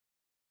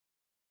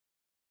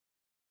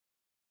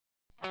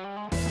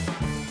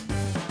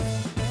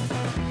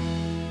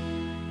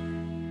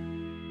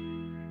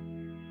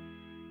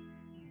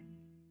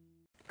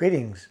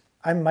Greetings.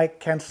 I'm Mike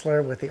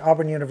Kensler with the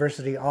Auburn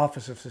University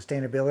Office of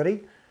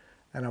Sustainability,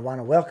 and I want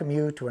to welcome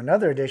you to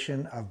another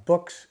edition of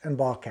Books and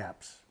Ball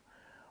Caps,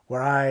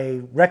 where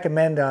I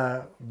recommend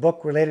a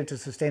book related to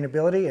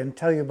sustainability and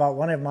tell you about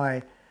one of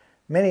my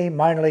many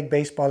minor league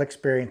baseball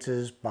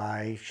experiences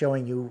by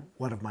showing you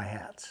one of my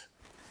hats.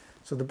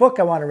 So the book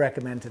I want to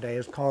recommend today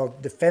is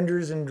called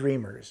Defenders and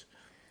Dreamers.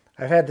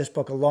 I've had this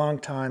book a long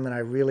time and I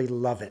really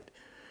love it.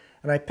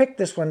 And I picked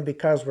this one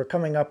because we're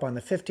coming up on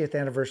the 50th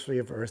anniversary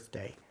of Earth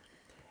Day.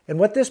 And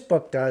what this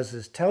book does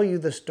is tell you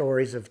the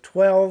stories of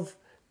 12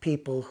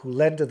 people who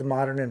led to the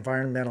modern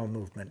environmental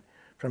movement,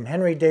 from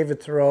Henry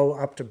David Thoreau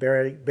up to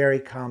Barry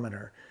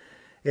Commoner.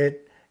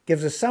 It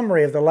gives a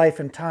summary of the life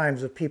and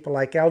times of people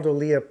like Aldo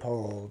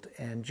Leopold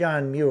and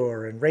John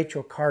Muir and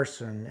Rachel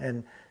Carson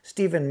and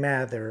Stephen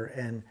Mather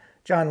and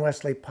John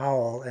Wesley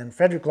Powell and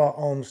Frederick Law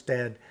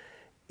Olmsted.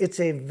 It's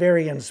a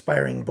very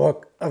inspiring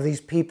book of these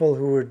people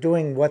who are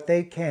doing what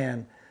they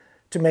can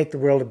to make the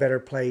world a better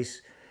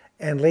place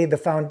and laid the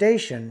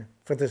foundation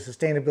for the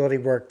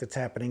sustainability work that's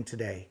happening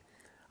today.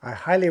 I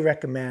highly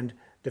recommend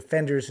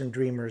Defenders and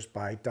Dreamers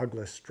by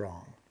Douglas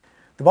Strong.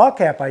 The ball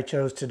cap I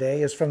chose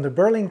today is from the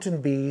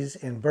Burlington Bees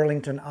in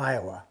Burlington,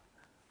 Iowa.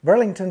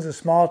 Burlington's a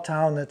small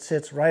town that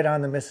sits right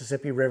on the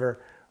Mississippi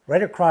River,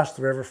 right across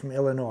the river from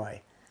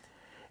Illinois.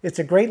 It's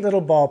a great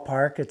little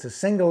ballpark. It's a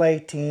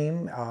single-A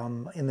team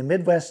in the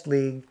Midwest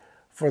League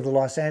for the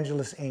Los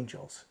Angeles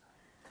Angels.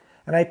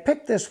 And I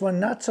picked this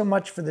one not so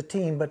much for the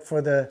team, but for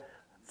the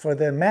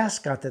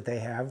mascot that they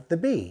have, the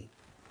bee,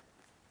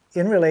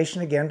 in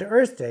relation again to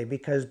Earth Day,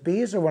 because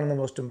bees are one of the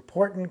most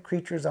important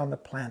creatures on the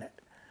planet.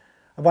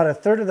 About a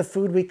third of the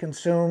food we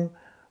consume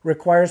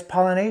requires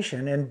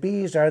pollination, and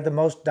bees are the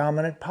most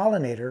dominant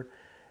pollinator.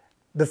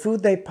 The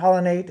food they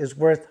pollinate is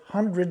worth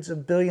hundreds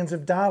of billions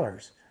of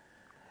dollars.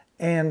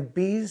 And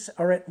bees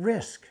are at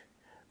risk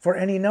for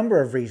any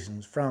number of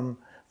reasons, from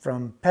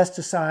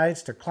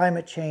pesticides to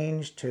climate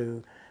change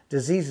to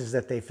diseases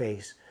that they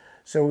face.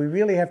 So we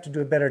really have to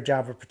do a better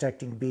job of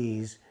protecting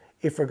bees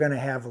if we're going to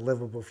have a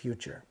livable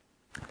future.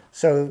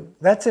 So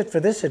that's it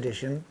for this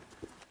edition.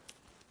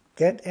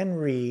 Get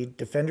and read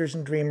Defenders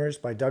and Dreamers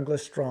by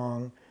Douglas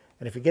Strong.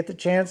 And if you get the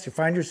chance, you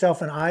find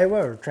yourself in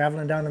Iowa or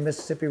traveling down the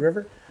Mississippi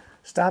River,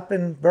 stop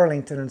in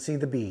Burlington and see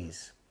the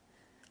bees.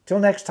 Till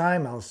next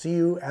time, I'll see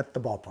you at the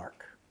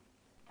ballpark.